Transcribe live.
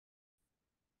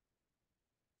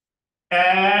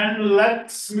And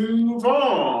let's move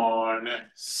on.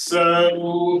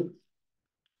 So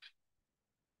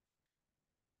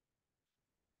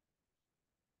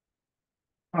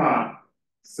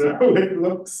it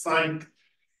looks like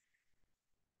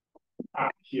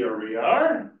here we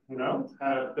are,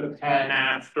 have the pen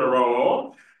after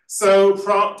all. So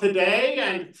from today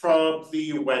and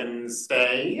probably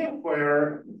Wednesday,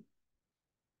 we're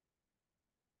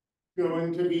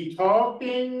going to be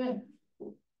talking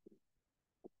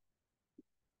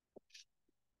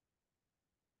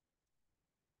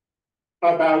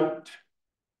about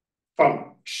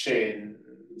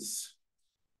functions.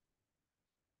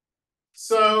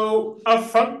 So a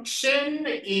function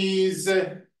is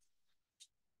a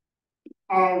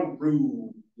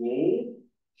rule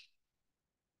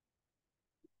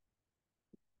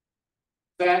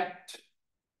that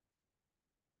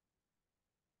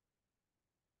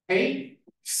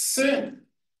takes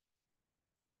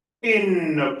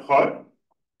inputs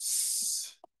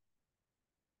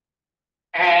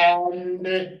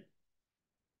and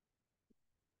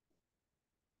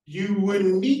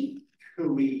uniquely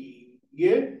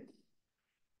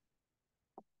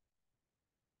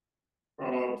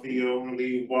the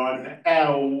only one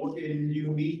L in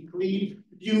uniquely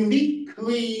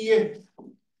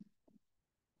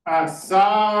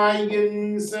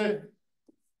assigns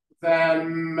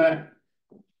them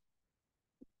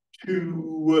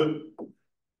to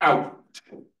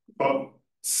outputs,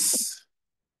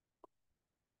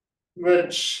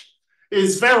 which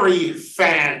is very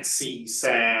fancy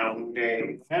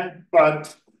sounding,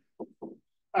 but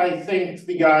I think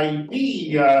the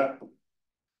idea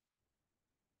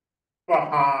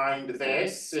behind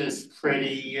this is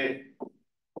pretty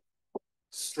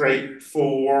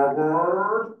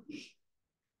straightforward.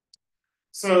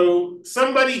 So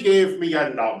somebody gave me a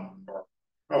number,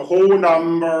 a whole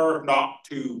number, not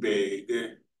too big.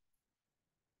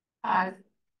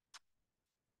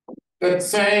 Let's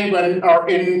say when our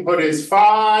input is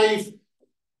 5,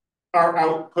 our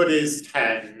output is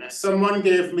 10. Someone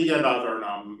gave me another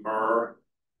number.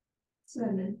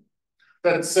 7.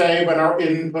 Let's say when our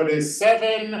input is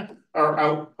 7, our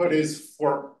output is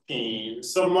 14.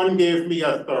 Someone gave me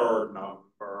a third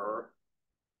number.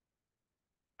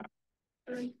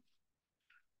 3.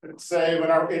 Let's say when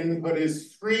our input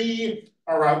is 3,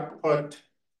 our output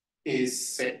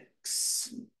is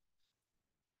 6.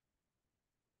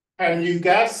 Can you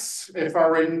guess if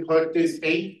our input is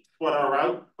 8, what our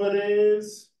output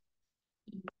is?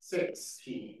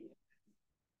 16.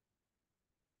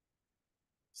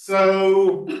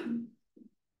 So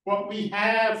what we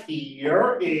have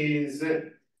here is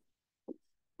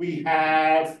we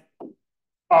have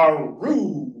a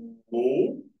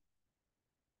rule,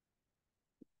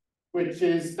 which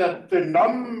is that the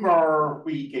number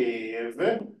we give,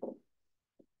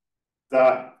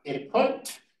 the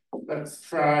input, let's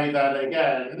try that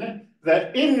again,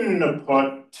 the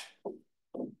input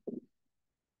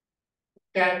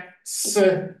gets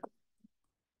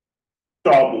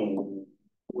doubled.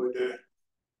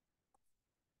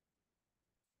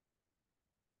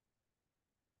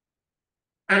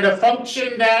 And a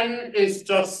function then is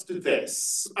just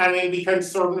this. I mean, we can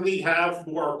certainly have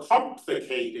more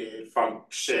complicated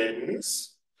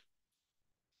functions.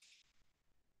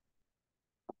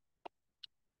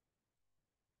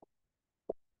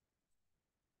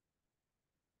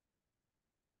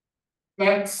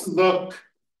 Let's look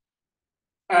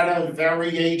at a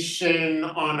variation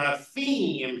on a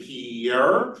theme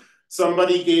here.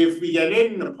 Somebody gave me an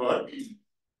input.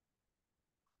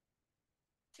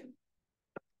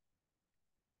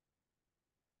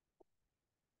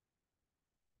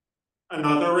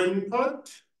 Another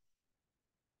input.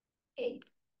 8.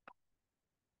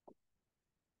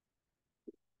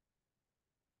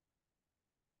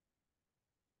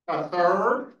 A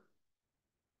third.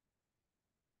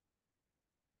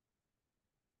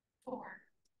 4.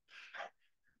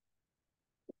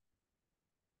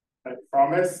 I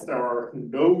promise there are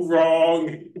no wrong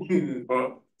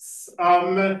inputs.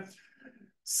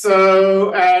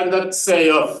 So, and let's say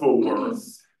a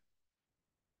fourth.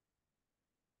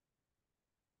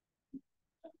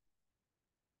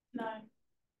 9.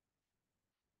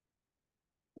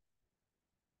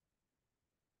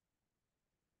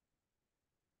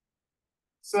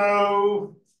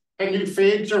 So, can you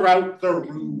figure out the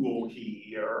rule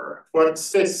here?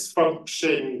 What's this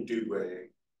function doing?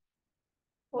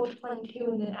 Multiplying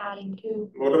 2 and then adding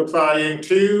 2. Multiplying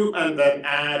 2 and then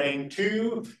adding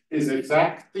 2 is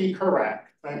exactly correct.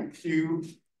 Thank you.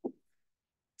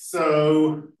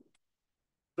 So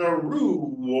the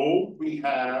rule we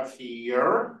have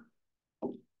here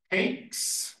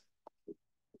takes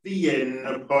the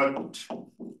input,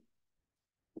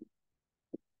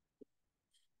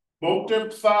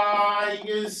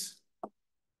 multiplies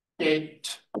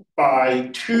it by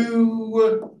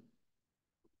 2,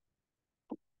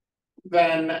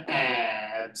 then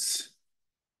adds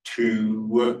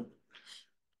 2.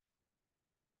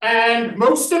 And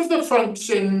most of the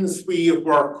functions we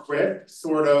work with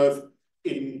sort of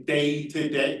in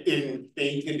day-to-day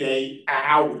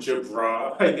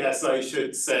algebra, I guess I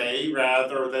should say,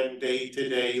 rather than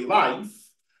day-to-day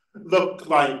life, look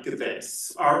like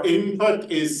this. Our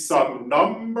input is some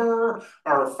number,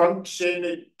 our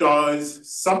function does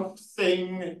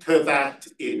something to that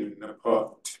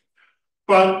input.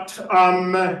 But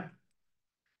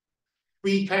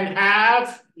we can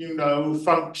have,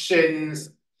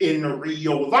 functions in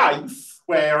real life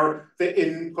where the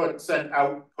inputs and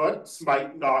outputs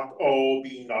might not all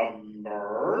be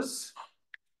numbers.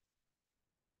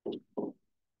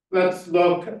 Let's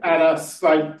look at a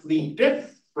slightly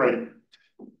different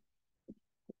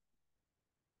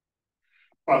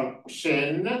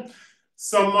function.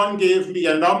 Someone give me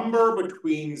a number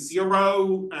between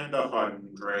 0 and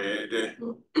 100.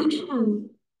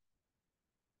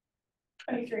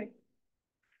 23.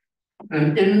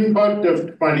 An input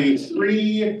of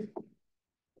 23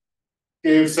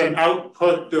 gives an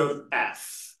output of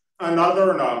f,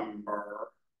 another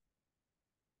number.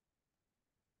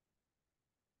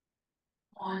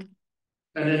 1.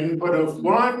 An input of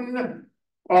 1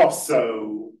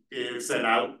 also gives an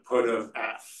output of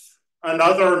f,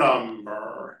 another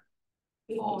number.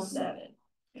 7.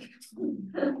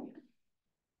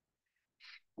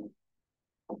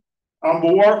 A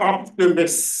more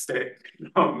optimistic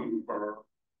number.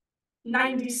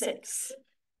 96.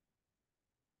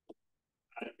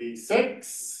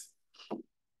 96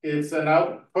 is an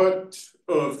output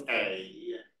of a.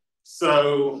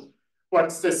 So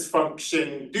what's this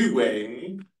function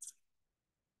doing?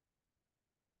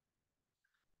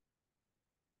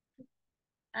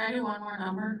 Can I do one more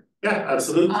number? Yeah,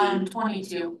 absolutely.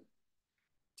 22.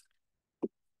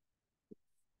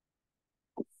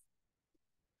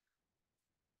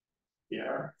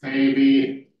 Yeah,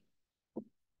 maybe.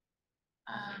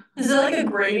 Is it like a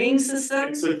grading system?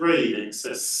 It's a grading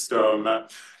system.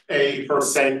 A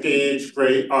percentage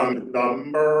grade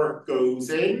number goes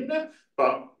in,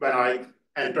 but when I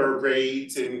enter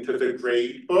grades into the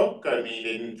grade book,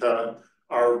 into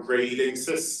our grading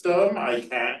system, I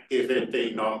can't give it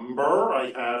a number,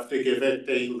 I have to give it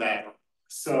a letter.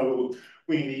 So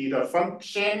we need a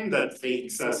function that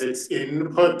takes as its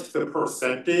input the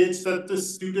percentage that the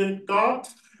student got,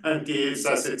 and gives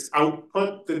as its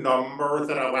output the number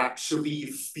that I'll actually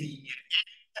feed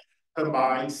to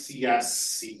my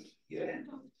CSC.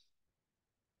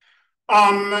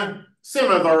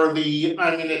 Similarly,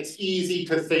 it's easy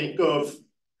to think of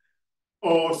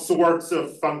all sorts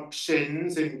of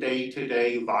functions in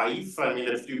day-to-day life.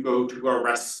 If you go to a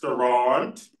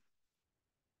restaurant,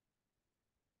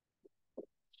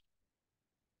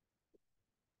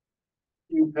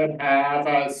 you can have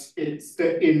as its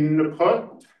the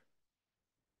input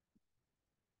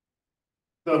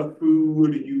the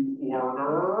food you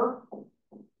order.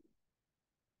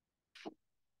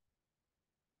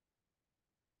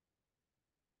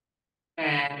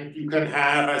 And you can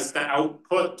have as the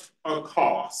output a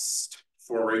cost,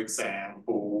 for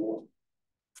example.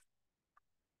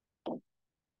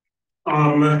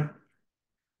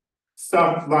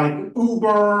 Stuff like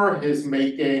Uber is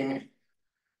making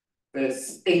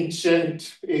this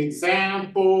ancient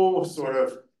example sort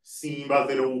of seem a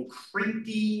little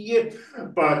creepy,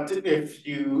 but if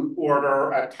you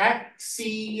order a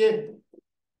taxi,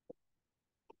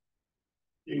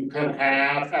 you can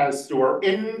have as your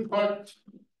input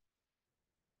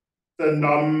the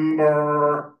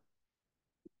number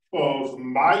of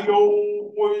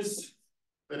miles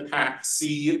the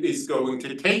taxi is going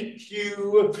to take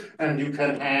you, and you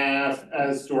can have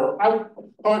as your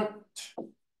output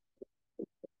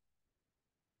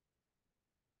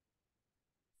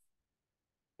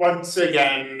once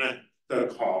again the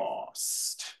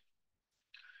cost.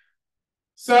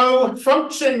 So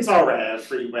functions are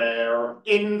everywhere,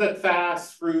 in the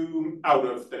classroom, out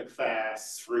of the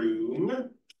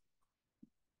classroom.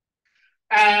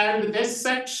 And this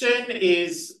section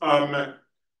is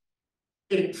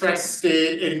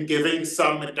interested in giving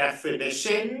some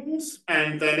definitions,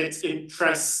 and then it's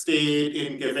interested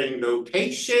in giving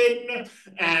notation,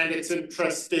 and it's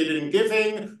interested in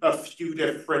giving a few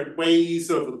different ways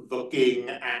of looking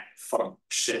at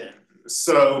functions.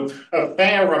 So a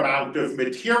fair amount of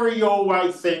material,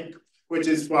 I think, which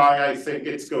is why I think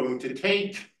it's going to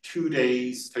take 2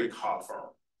 days to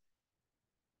cover.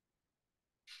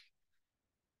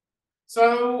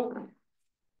 So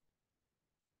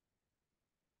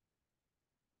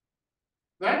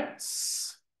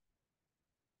let's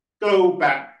go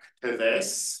back to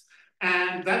this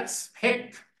and let's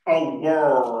pick a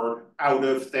word out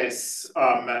of this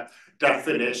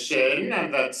definition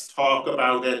and let's talk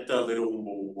about it a little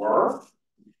more.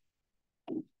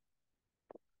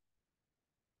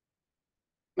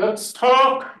 Let's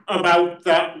talk about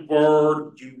that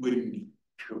word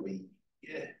uniquely.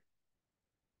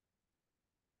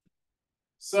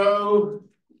 So,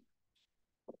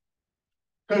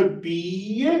 to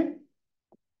be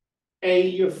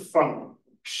a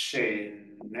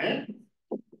function,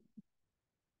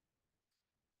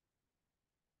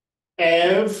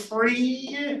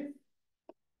 every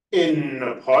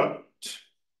input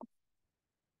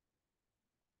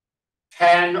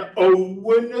can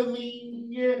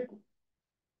only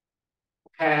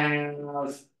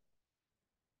have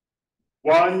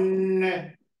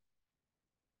one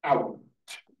output.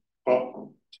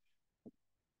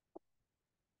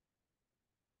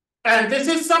 And this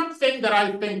is something that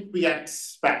I think we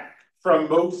expect from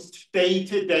most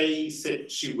day-to-day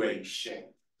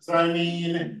situations. I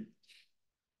mean,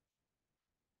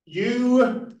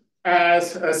 you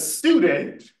as a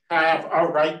student have a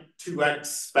right to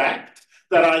expect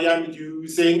that I am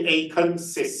using a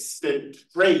consistent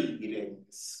grading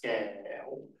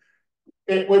scale.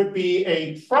 It would be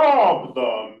a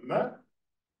problem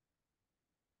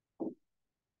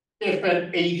if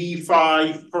an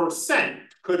 85%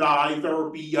 could either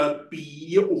be a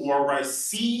B or a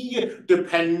C,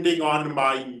 depending on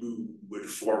my mood,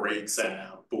 for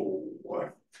example.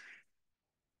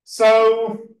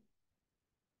 So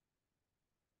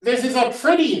this is a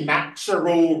pretty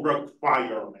natural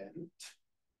requirement.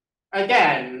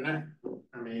 Again,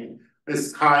 I mean,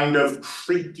 this kind of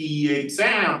tricky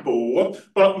example,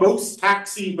 but most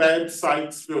taxi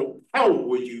websites will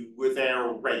tell you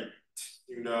their rate.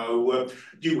 You know,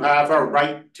 you have a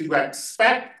right to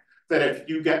expect that if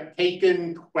you get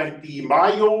taken 20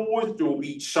 miles, you'll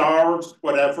be charged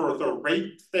whatever the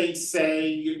rate they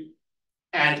say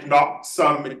and not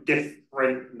some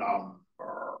different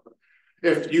number.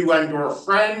 If you and your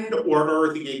friend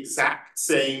order the exact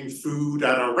same food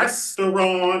at a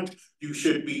restaurant, you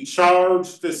should be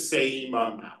charged the same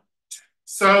amount.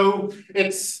 So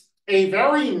it's a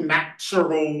very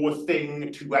natural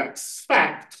thing to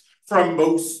expect from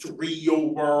most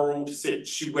real world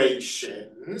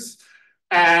situations.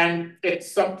 And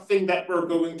it's something that we're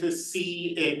going to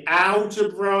see in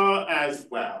algebra as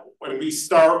well, when we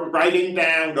start writing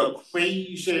down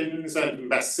equations and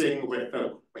messing with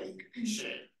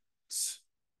equations.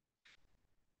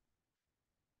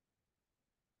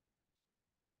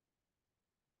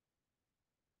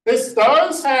 This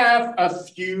does have a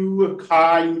few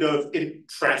kind of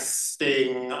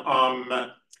interesting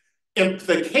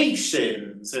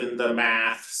implications in the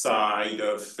math side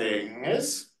of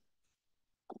things.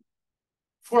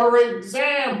 For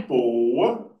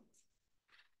example,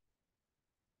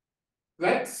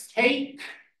 let's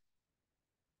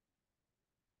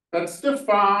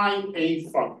define a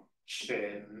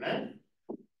function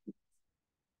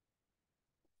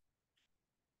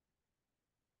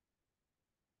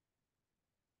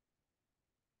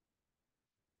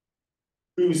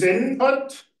whose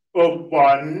input of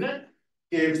 1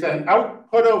 gives an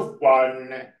output of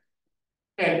 1,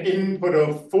 an input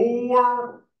of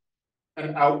 4,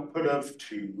 an output of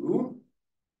 2,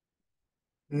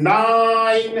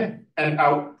 9, an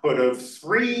output of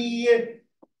 3,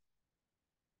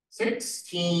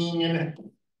 16,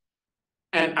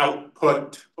 an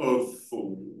output of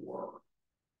 4.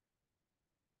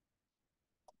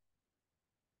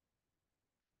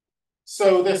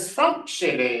 So this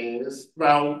function is,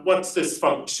 well, what's this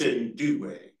function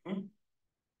doing?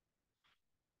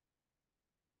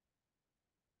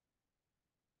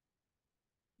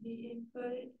 The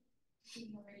input.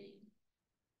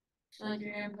 So like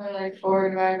your input, like 4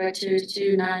 divided by 2 is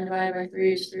 2, 9 divided by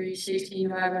 3 is 3, 16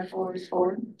 divided by 4 is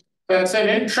 4. That's an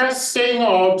interesting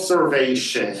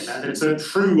observation, and it's a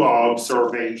true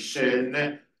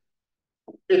observation.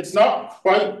 It's not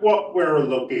quite what we're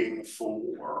looking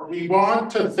for. We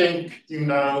want to think, you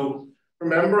know,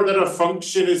 remember that a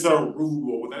function is a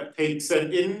rule that takes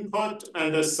an input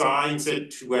and assigns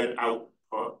it to an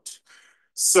output.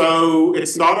 So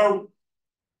it's not a,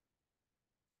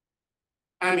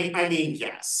 I mean,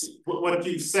 yes, what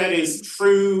you said is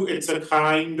true. It's a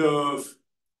kind of,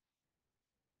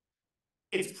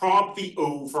 it's probably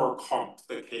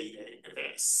overcomplicating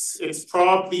this. It's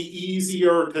probably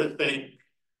easier to think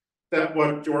that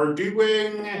what you're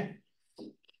doing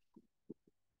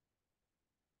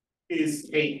is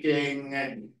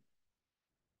taking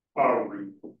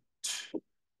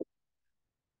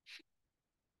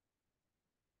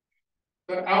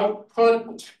the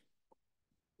output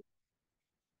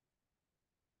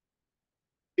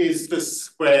is the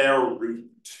square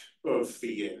root of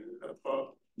the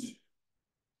input.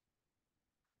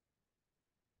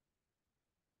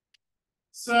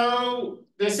 So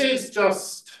this is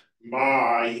just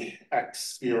my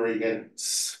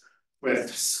experience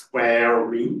with square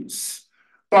roots,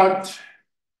 but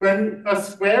when a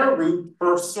square root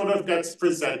first sort of gets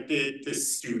presented to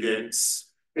students,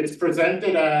 it's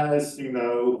presented as, you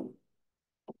know,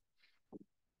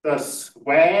 the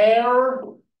square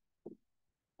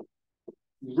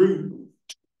root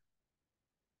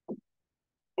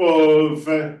of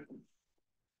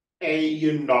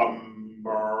a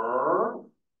number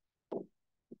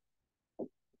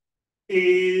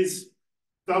is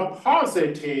the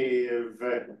positive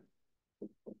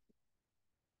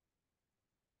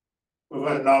of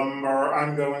a number.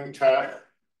 I'm going to,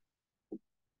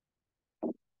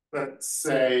 let's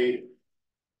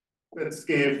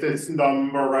give this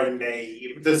number a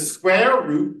name. The square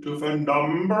root of a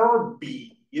number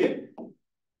b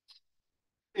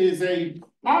is a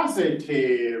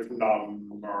positive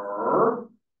number,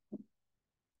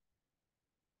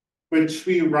 which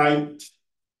we write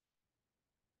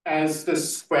as the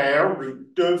square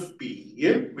root of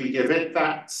b. We give it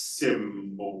that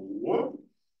symbol,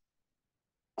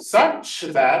 such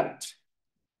that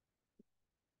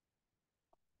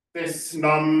this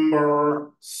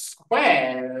number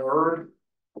squared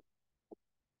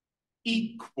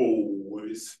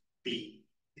equals b.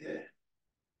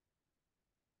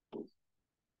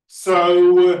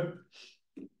 So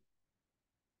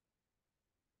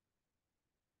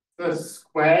the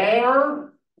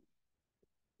square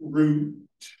root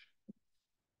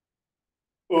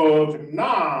of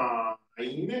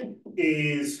 9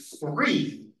 is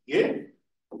 3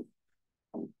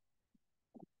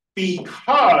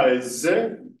 because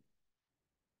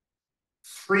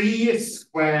 3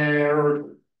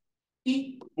 squared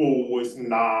equals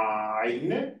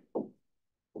 9,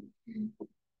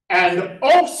 and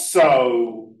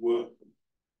also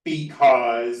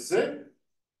because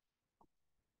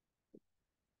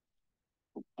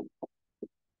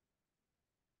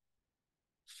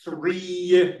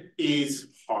 3 is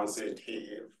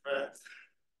positive.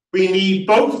 We need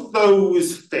both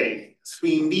those things.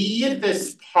 We need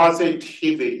this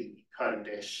positivity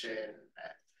condition.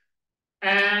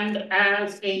 And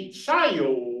as a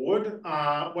child,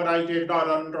 what I did not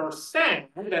understand,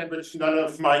 and which none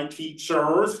of my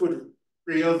teachers would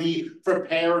really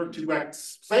prepare to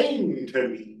explain to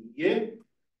me,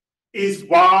 is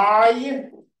why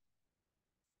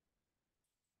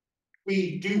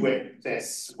we do it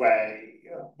this way.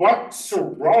 What's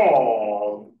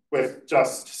wrong with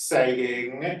just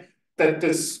saying that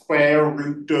the square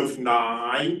root of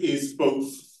 9 is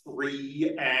both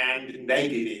 3 and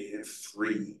negative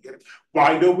 3?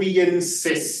 Why do we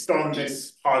insist on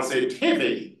this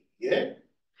positivity?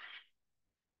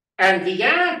 And the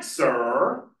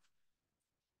answer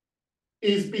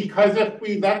is because if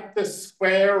we let the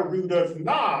square root of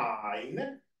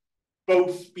 9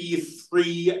 both be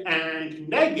 3 and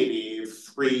negative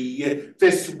 3,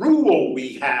 this rule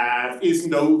we have is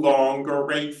no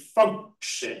longer a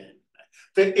function.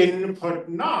 The input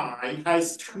 9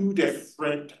 has 2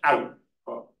 different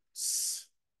outputs.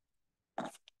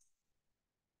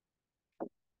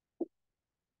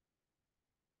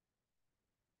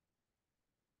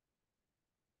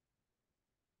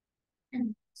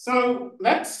 So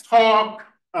let's talk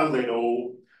a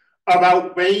little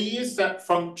about ways that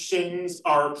functions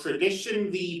are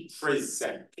traditionally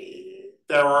presented.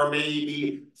 There are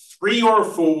maybe 3 or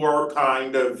 4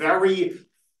 kind of very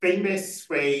famous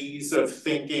ways of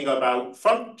thinking about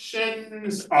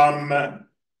functions.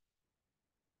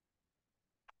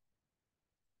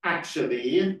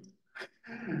 Actually,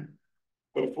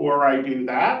 before I do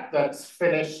that, let's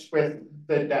finish with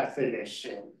the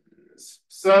definitions.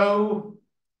 So,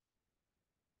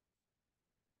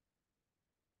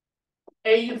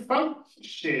 a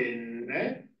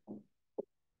function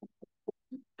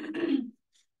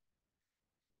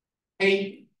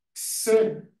takes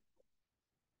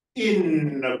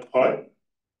inputs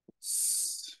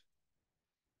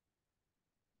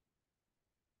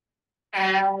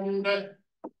and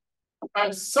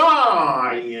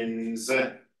assigns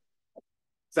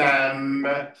them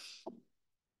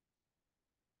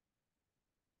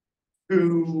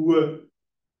to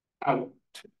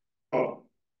outputs.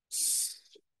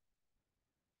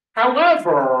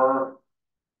 However,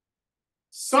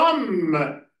 some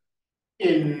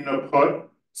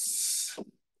inputs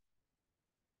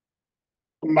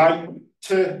might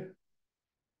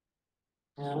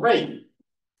break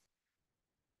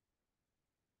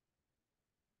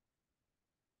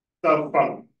the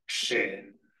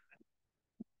function.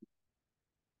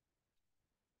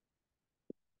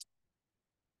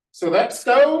 So let's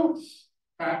go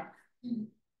back to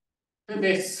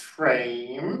this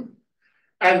frame,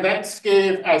 and let's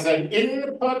give as an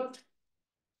input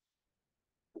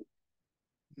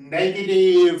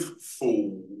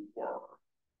 -4.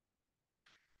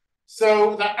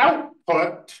 So the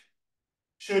output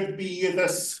should be the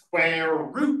square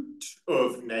root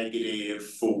of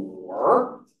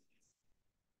 -4.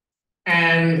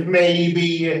 And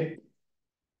maybe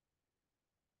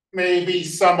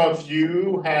some of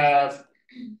you have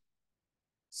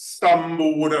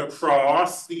stumbled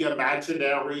across the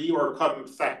imaginary or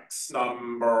complex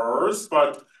numbers,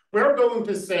 but we're going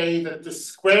to say that the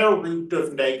square root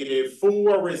of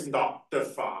 -4 is not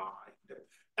defined.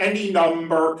 Any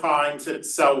number times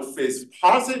itself is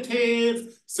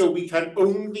positive, so we can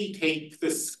only take the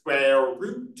square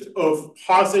root of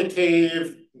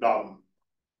positive numbers.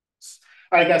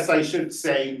 I guess I should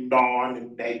say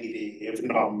non-negative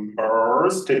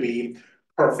numbers to be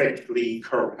perfectly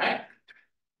correct.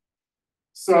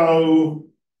 So,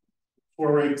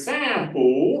 for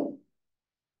example,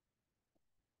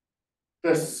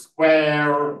 the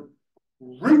square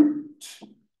root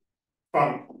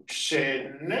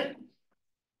function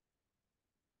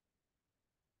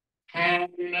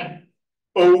can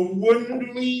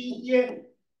only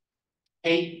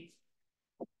take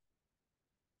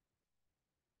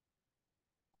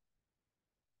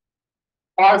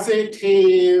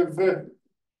positive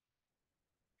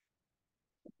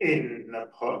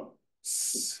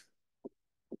inputs.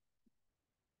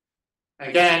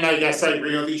 Again, I guess I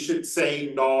really should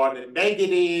say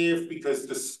non-negative because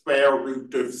the square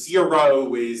root of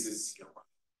 0 is 0.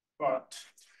 But,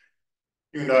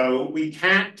 you know, we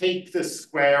can't take the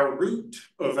square root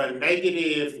of a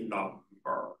negative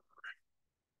number.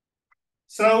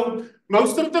 So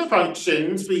most of the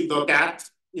functions we look at,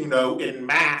 you know, in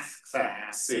math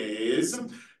classes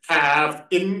have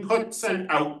inputs and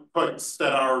outputs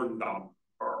that are numbers.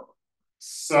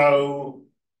 So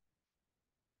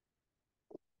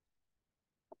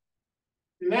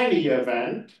in any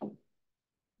event,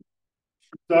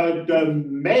 the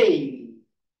domain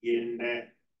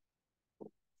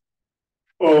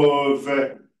of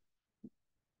a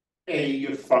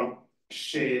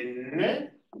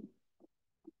function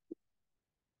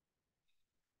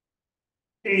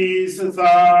is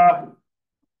the,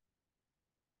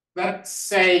 let's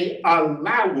say,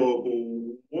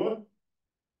 allowable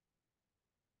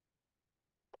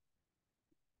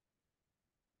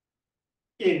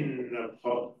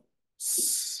inputs.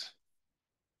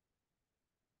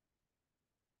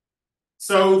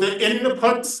 So the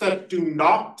inputs that do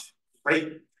not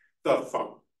break the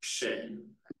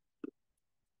function.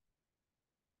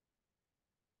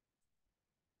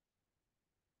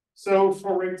 So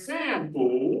for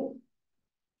example,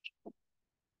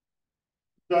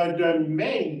 the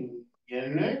domain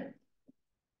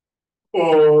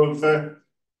of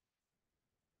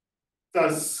the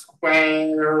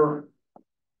square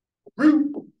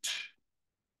root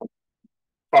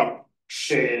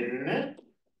function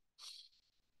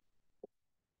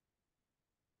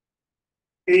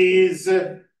is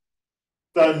the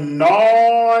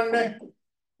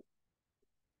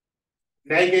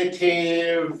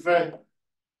non-negative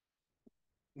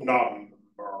numbers.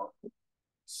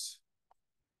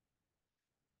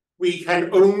 We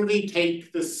can only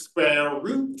take the square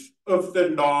root of the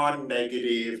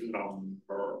non-negative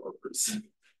numbers.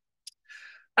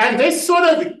 And this sort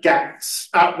of gets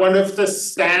at one of the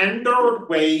standard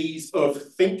ways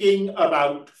of thinking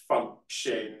about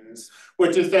functions,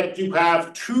 which is that you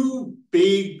have two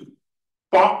big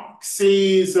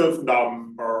boxes of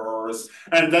numbers,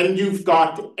 and then you've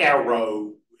got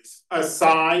arrows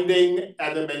assigning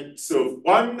elements of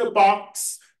one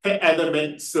box to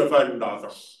elements of another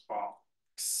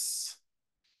box.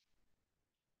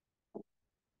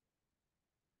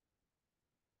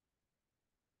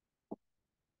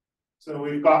 So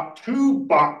we've got two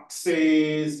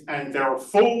boxes and they're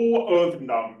full of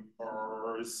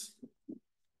numbers.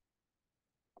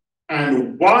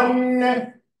 And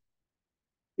 1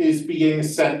 is being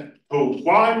sent to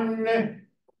 1,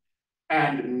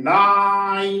 and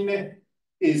 9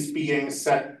 is being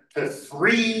sent to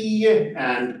 3,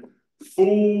 and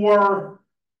 4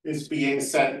 is being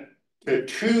sent to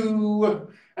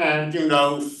 2, and, you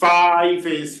know, 5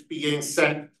 is being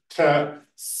sent to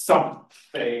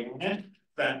something.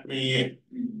 Let me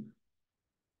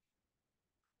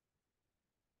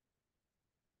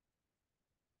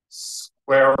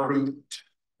square root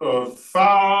of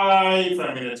 5.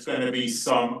 I mean, it's going to be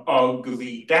some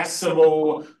ugly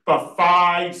decimal, but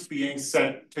 5's being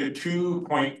sent to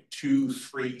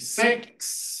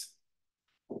 2.236.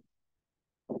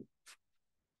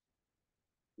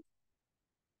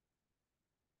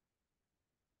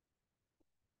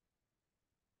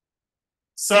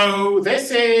 So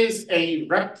this is a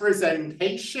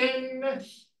representation,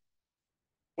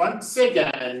 once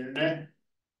again,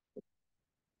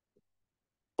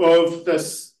 of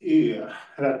this. Yeah,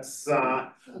 let's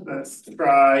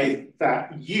try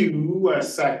that U a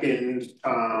second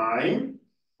time.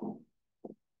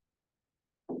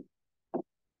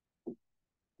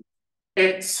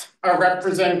 It's a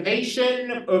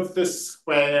representation of the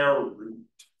square root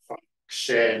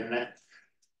function.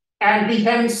 And we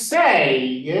can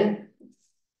say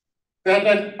that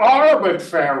an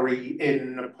arbitrary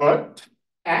input,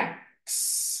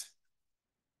 x,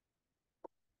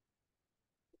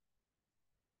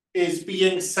 is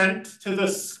being sent to the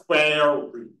square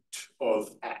root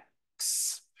of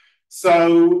x.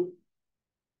 So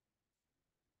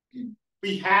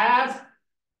we have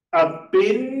a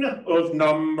bin of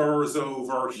numbers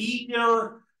over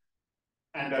here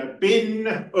and a bin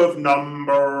of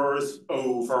numbers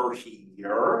over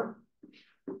here.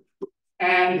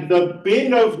 And the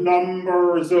bin of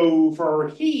numbers over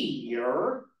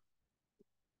here,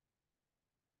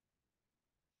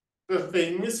 the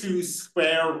things whose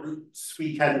square roots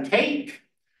we can take,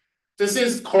 this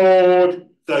is called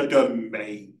the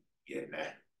domain.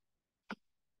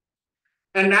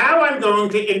 And now I'm going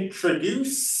to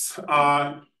introduce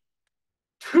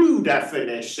two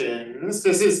definitions.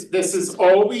 This has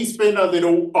always been a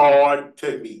little odd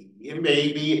to me.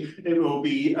 Maybe it will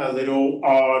be a little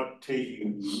odd to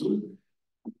you.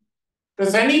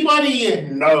 Does anybody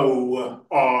know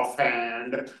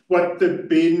offhand what the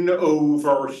bin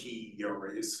over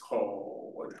here is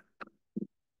called?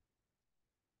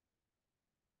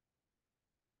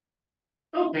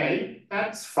 Okay,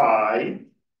 that's fine.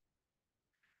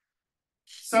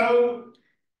 So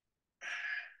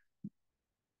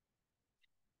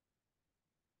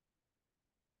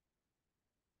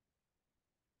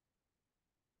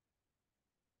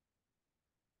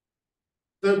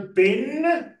the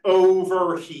bin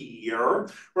over here,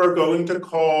 we're going to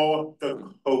call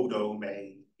the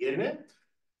codomain.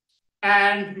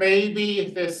 And maybe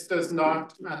this does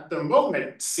not, at the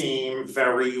moment, seem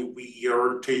very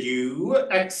weird to you,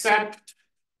 except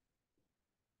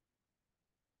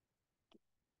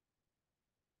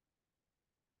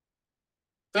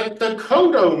that the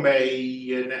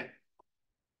codomain,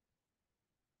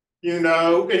 in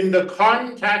the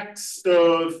context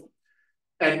of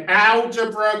an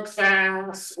algebra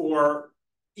class or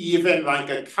even like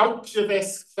a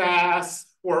calculus class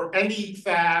or any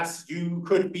class you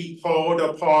could be called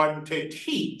upon to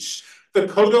teach, the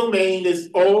codomain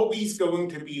is always going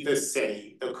to be the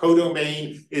same. The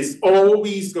codomain is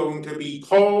always going to be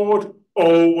called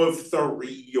all of the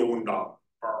real numbers.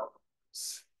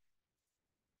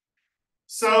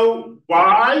 So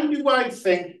why do I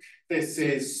think this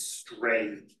is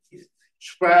strange?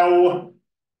 Well,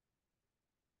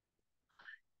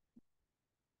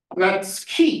 let's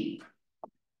keep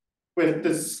with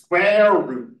the square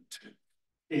root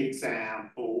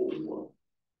example.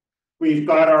 We've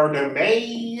got our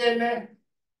domain,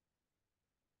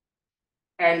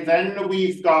 and then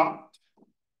we've got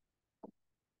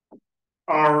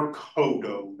our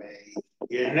codomain.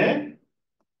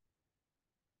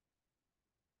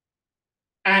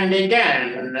 And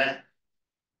again,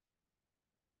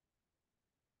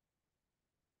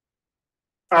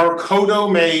 our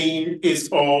codomain is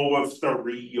all of the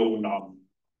real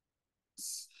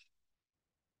numbers.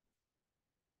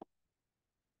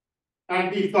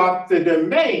 And we've got the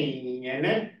domain,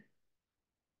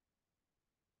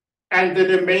 and the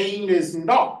domain is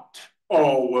not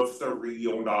all of the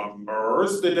real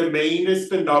numbers. The domain is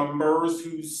the numbers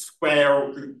whose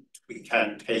square root we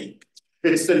can take.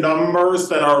 It's the numbers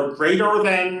that are greater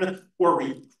than or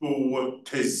equal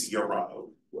to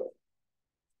 0.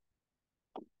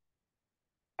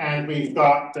 And we've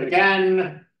got,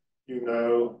 again,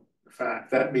 the fact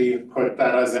that we put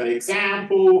that as an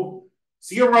example.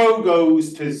 0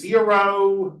 goes to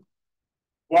 0,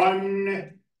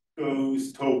 1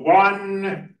 goes to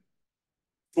 1,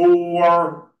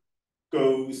 4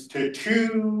 goes to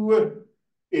 2.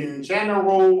 In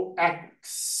general,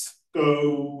 x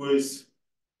goes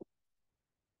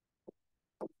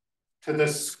to the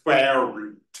square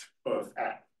root of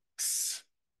x.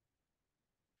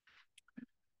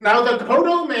 Now the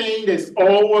codomain is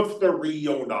all of the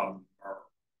real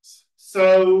numbers.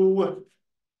 So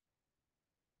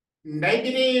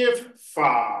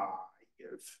 -5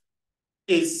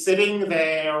 is sitting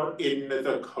there in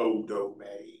the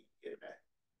codomain.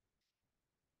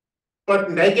 But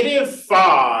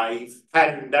 -5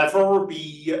 can never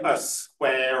be a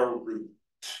square root.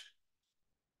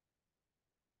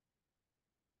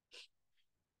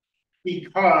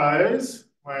 Because,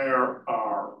 where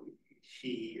are we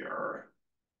here?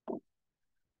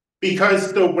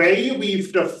 Because the way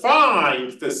we've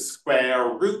defined the square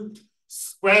roots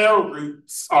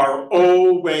are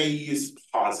always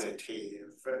positive.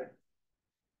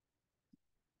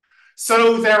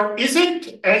 So there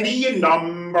isn't any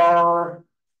number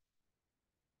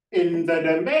in the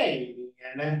domain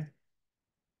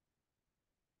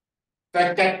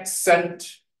that gets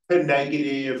sent to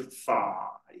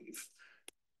 -5.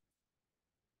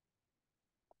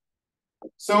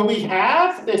 So we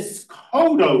have this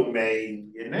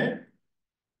codomain,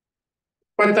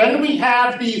 but then we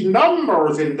have these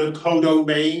numbers in the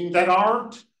codomain that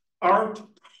aren't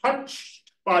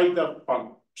touched by the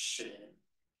function.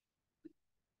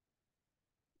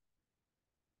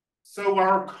 So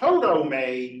our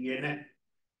codomain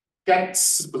gets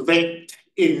split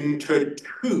into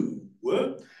 2,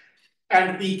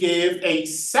 and we give a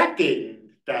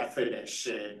second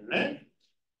definition.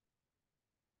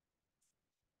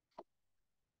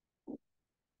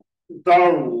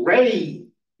 The range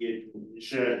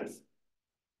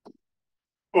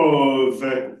of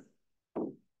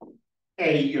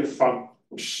a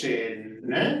function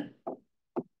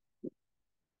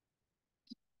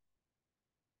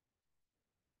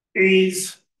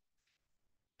is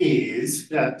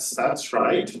that's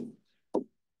right,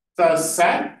 the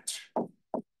set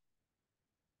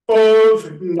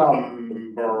of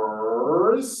numbers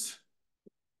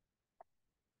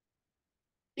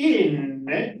in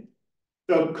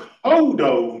the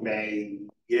codomain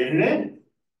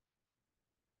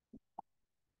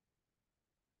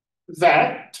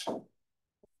that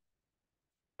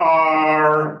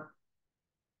are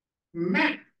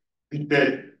mapped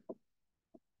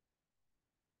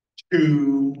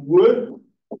to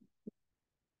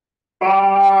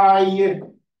by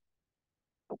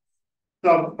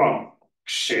the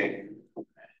function.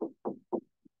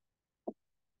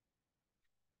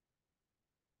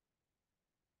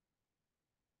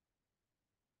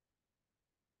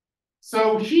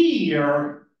 So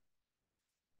here,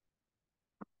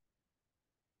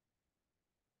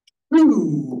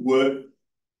 2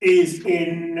 is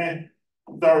in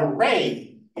the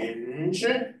range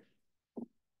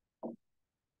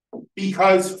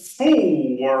because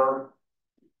 4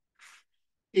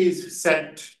 is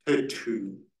set to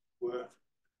 2.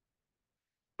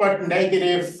 But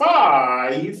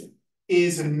 -5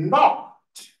 is not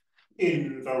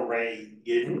in the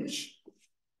range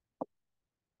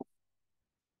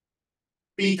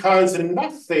because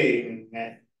nothing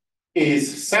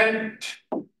is sent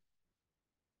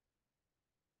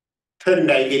to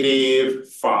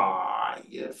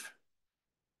 -5.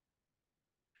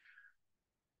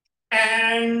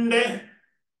 And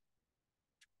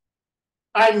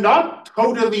I'm not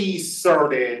totally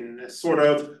certain sort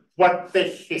of what the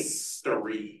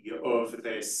history of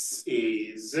this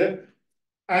is.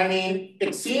 I mean,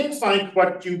 it seems like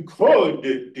what you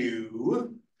could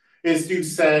do is to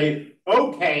say,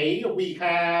 okay, we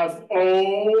have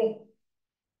all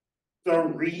the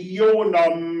real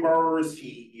numbers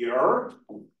here,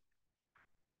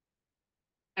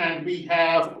 and we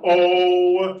have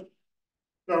all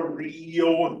the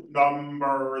real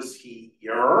numbers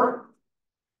here.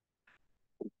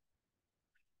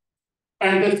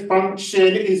 And this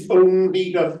function is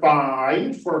only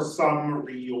defined for some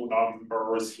real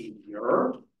numbers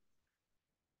here.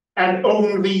 And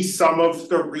only some of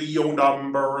the real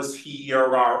numbers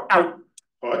here are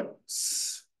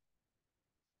outputs.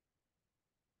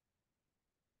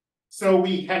 So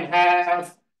we can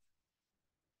have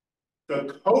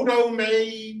the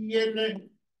codomain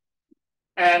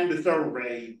and the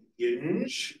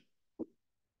range.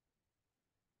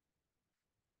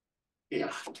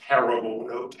 Yeah, terrible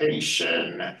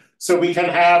notation. So we can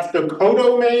have the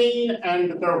codomain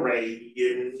and the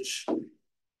range.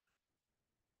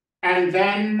 And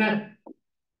then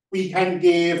we can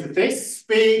give this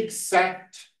big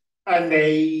set a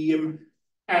name,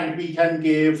 and we can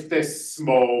give this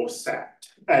small set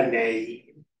a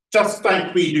name, just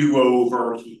like we do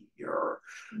over here.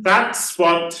 That's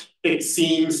what it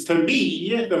seems to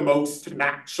me the most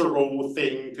natural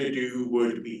thing to do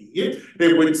would be.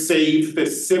 It would save the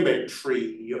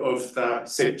symmetry of the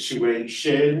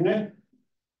situation,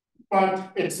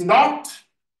 but it's not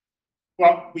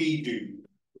what we do.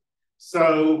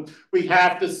 So we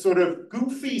have this sort of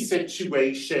goofy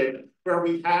situation where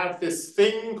we have this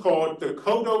thing called the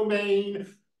codomain,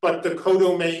 but the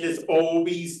codomain is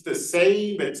always the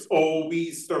same. It's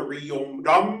always the real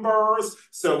numbers,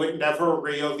 so it never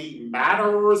really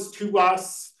matters to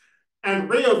us. And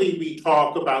really, we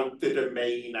talk about the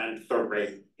domain and the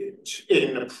range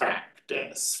in practice.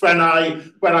 When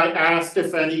I asked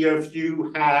if any of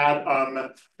you had,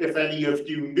 if any of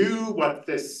you knew what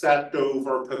this set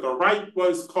over to the right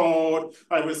was called,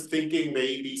 I was thinking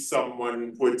maybe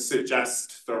someone would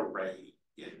suggest the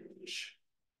range.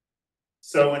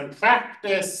 So in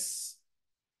practice,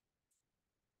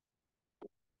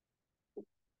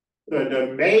 the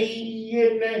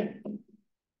domain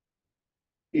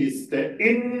is the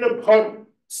inputs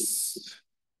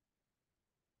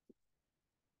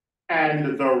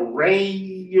and the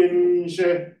range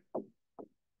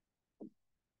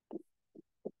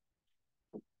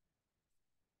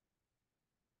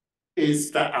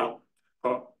is the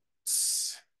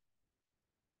outputs.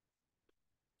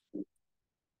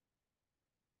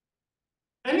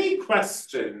 Any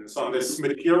questions on this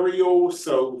material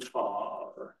so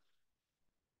far?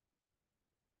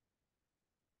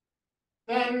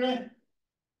 Then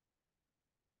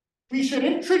we should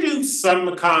introduce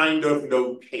some kind of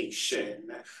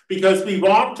notation because we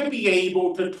want to be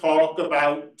able to talk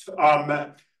about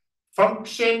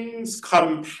functions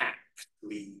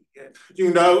compactly.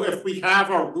 You know, if we have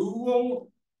a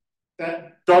rule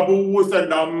that doubles a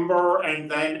number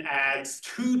and then adds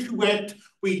 2 to it,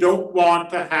 we don't want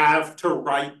to have to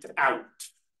write out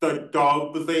the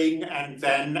doubling and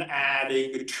then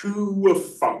adding to a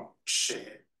function.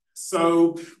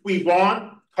 So we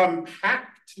want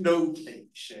compact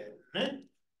notation.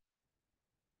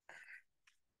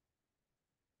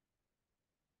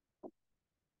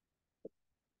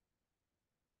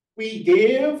 We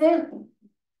give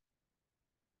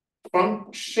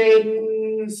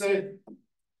functions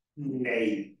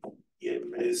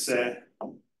names.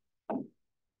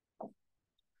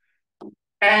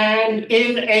 And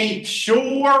in a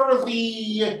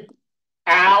purely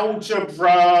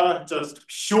algebra, just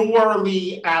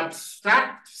purely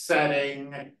abstract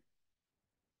setting,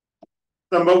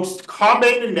 the most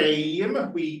common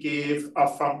name we give a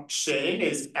function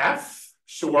is f,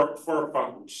 short for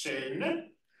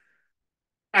function.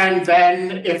 And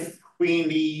then if we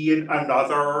need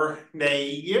another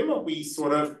name, we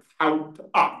sort of count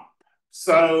up.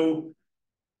 So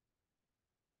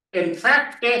in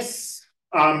practice,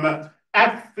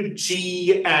 F,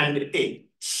 G, and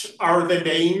H are the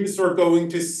names we're going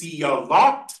to see a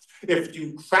lot if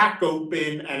you crack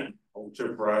open an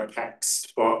algebra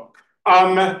textbook.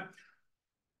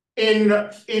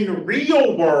 In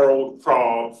real world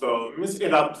problems,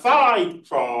 in applied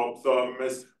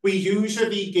problems, we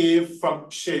usually give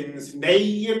functions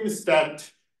names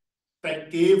that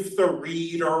give the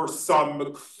reader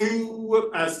some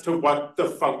clue as to what the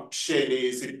function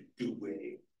is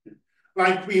doing.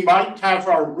 Like we might have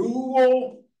a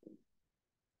rule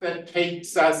that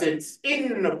takes as its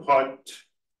input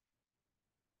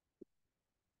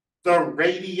the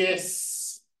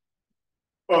radius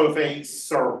of a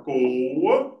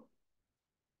circle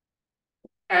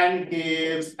and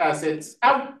gives as its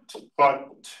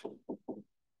output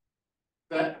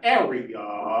the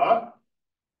area,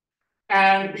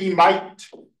 and we might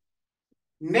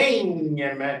name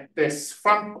this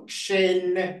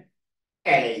function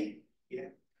A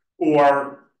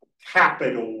or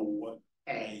capital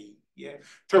A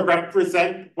to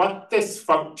represent what this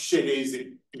function is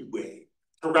doing,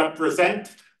 to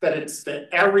represent that it's the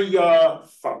area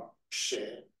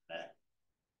function.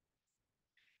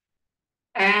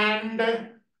 And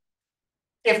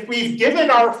if we've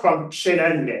given our function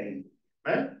a name,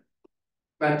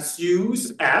 let's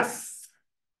use f.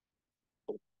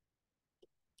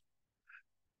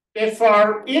 If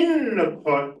our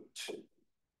input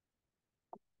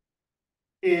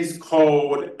is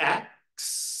called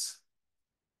x,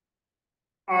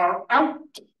 our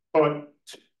output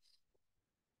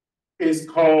is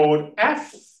called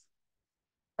f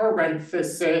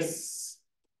parenthesis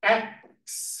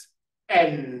x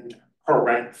end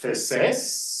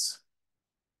parenthesis.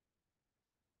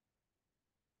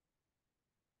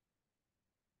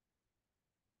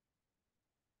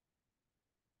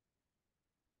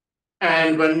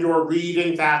 And when you're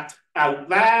reading that out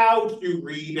loud, you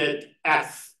read it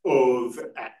f of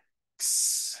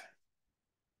x.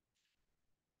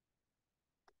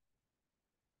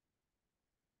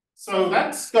 So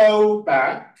let's go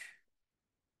back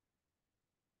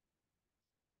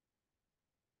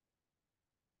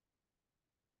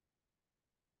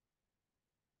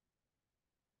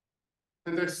to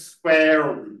to the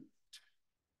square root.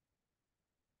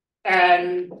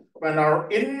 And when our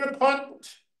input,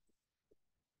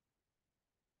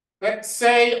 let's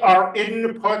say our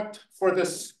input for the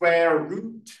square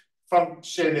root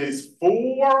function is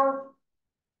 4.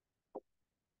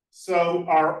 So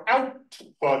our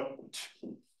output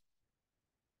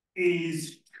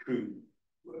is 2.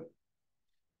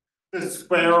 The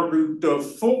square root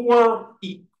of 4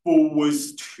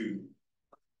 equals 2.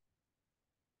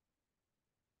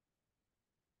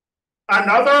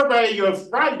 Another way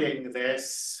of writing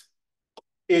this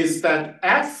is that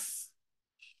f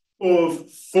of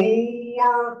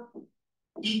 4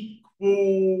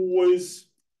 equals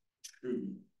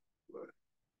 2.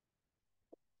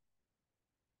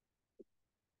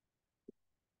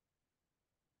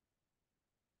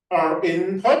 Our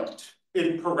input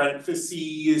in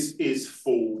parentheses is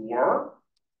 4.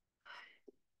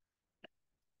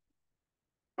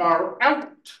 Our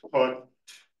output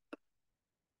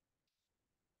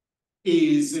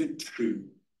is 2.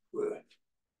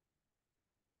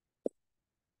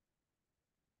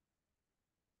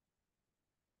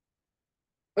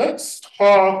 Let's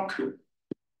talk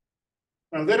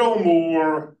a little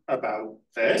more about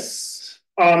this.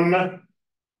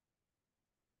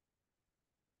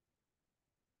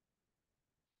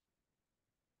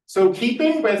 So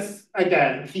keeping with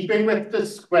the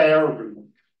square root,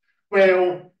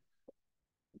 well,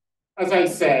 as I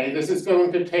say, this is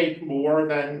going to take more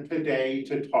than today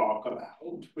to talk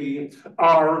about. We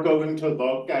are going to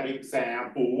look at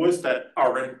examples that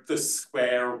aren't the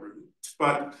square root,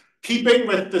 but keeping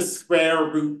with the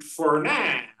square root for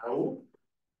now,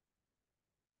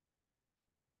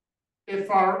 if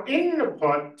our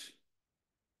input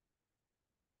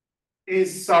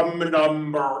is some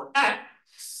number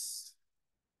x,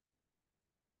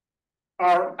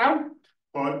 our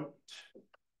output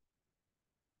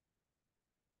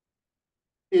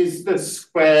is the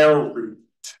square root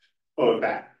of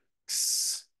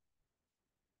x.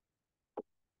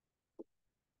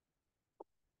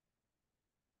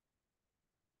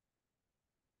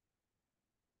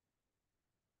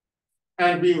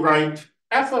 And we write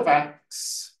f of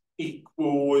x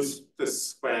equals the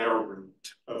square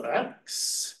root of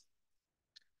x.